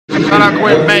Shout out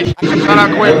QUiNTiN. Shout out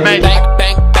QUiNTiN. Bang,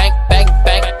 bang, bang,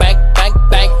 bang, bang, bang,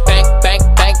 bang, bang, bang,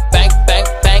 bang, bang, bang,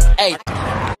 bang, hey.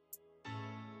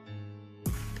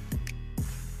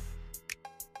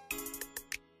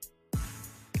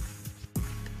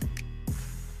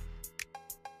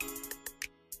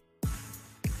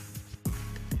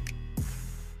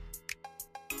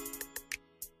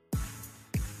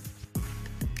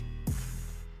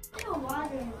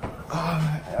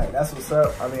 That's what's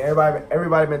up. I mean,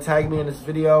 everybody been tagging me in this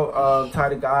video.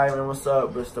 Tidy guy, man, what's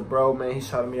up? It's the bro, man. He's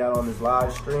shouting me out on his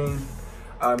live stream.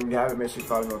 If you haven't, make sure you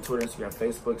follow me on Twitter, Instagram,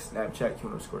 Facebook, Snapchat,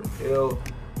 QUiNTiN.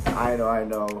 I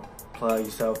know. Plug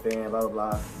yourself in, blah, blah,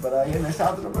 blah. But yeah, man, shout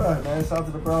out to the bro, man. Shout out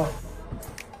to the bro.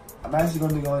 I'm actually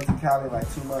going to be going to Cali in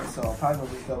like 2 months, so I'm probably going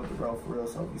to link up with the bro for real.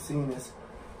 So if you've seen this,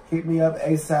 hit me up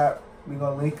ASAP. We're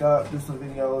going to link up, do some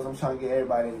videos. I'm trying to get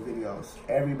everybody in the videos.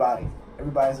 Everybody's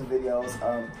in videos.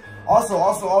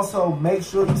 Also, make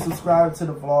sure you subscribe to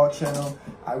the vlog channel.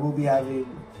 I will be having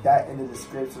that in the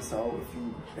description. So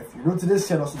if you're new to this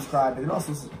channel, subscribe. And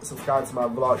also subscribe to my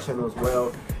vlog channel as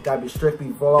well. That'll be strictly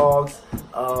vlogs.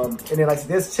 And then like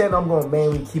this channel, I'm gonna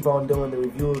mainly keep on doing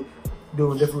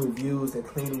different reviews and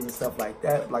cleanings and stuff like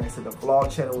that. Like I said, the vlog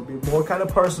channel will be more kind of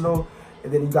personal.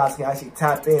 And then you guys can actually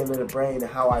tap into the brain and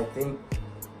how I think.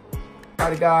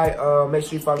 Alright, guy, make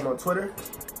sure you follow me on Twitter.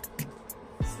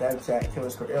 Snapchat,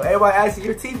 QUiNTiN. Everybody asking,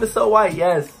 your teeth is so white.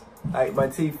 Yes, like my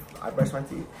teeth, I brush my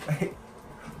teeth.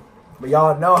 But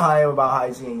y'all know how I am about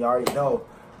hygiene. You already know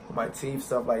my teeth,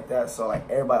 stuff like that. So like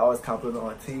everybody always compliment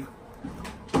on my teeth.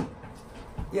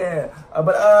 Yeah,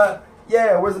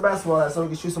 yeah. Where's the basketball at so we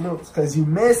can shoot some hoops? Cause you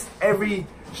miss every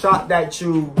shot that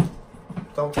you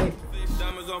don't take.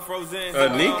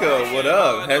 Nika, what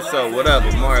up? Hesso, what up?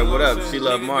 Amari, what up? She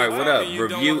love Mari, what up?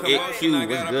 Review it Q,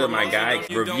 what's good, my guy?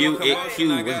 Review it Q,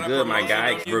 what's good, my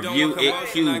guy? Review it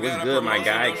Q, what's good, my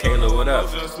guy? Kayla, what up?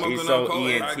 He's so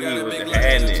ENT, what's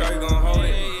happening? I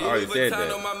already said that.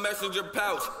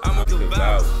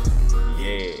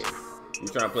 Yeah. You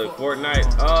trying to play Fortnite?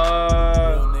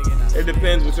 It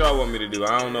depends what y'all want me to do.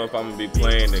 I don't know if I'm gonna be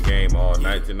playing the game all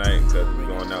night tonight because we're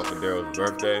going out for Daryl's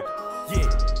birthday.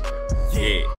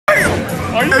 Yeah. If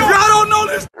y'all don't know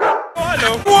this, I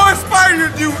know. Who inspired you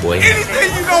to do anything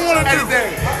you don't want to do?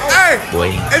 Hey,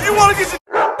 if you want to get your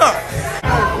up,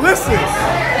 listen,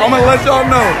 I'm going to let y'all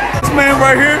know. This man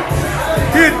right here,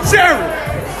 he's Jerry.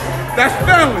 That's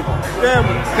family.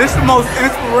 This is the most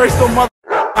inspirational mother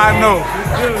I know.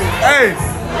 Hey,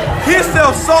 he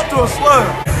sells salt to a slug.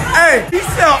 Hey, he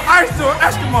sells ice to an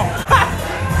Eskimo.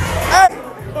 Hey,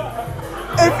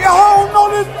 if y'all don't know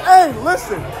this, hey,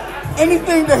 listen.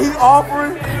 Anything that he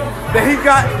offering, that he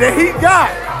got,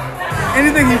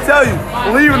 anything he tell you,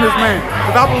 believe in this man,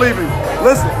 because I believe in you.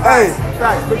 Listen, hey,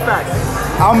 facts, big facts.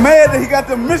 I'm mad that he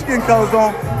got the Michigan colors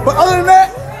on, but other than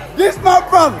that, this my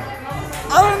brother.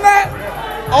 Other than that,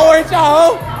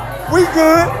 y'all, we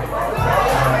good,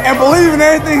 and believe in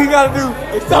everything he got to do,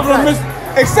 except for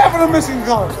the Michigan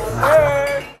colors.